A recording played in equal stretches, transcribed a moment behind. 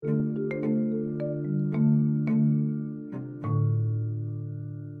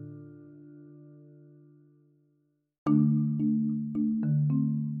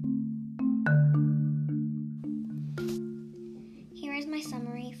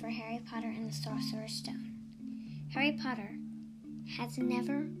for Harry Potter and the Sorcerer's Stone. Harry Potter has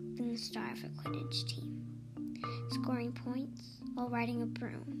never been the star of a Quidditch team, scoring points while riding a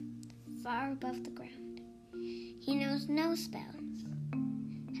broom far above the ground. He knows no spells,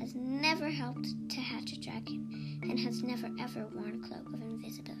 has never helped to hatch a dragon, and has never ever worn a cloak of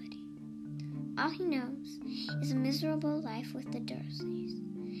invisibility. All he knows is a miserable life with the Dursleys,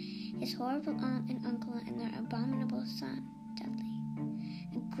 his horrible aunt and uncle and their abominable son, Dudley,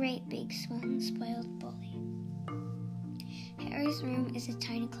 a great big swollen spoiled bully. Harry's room is a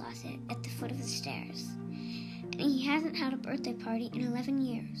tiny closet at the foot of the stairs, and he hasn't had a birthday party in 11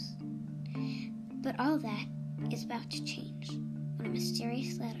 years. But all that is about to change when a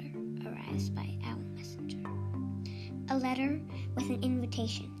mysterious letter arrives by owl messenger. A letter with an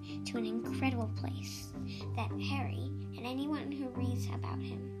invitation to an incredible place that Harry and anyone who reads about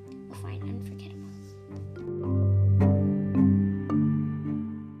him will find unforgettable.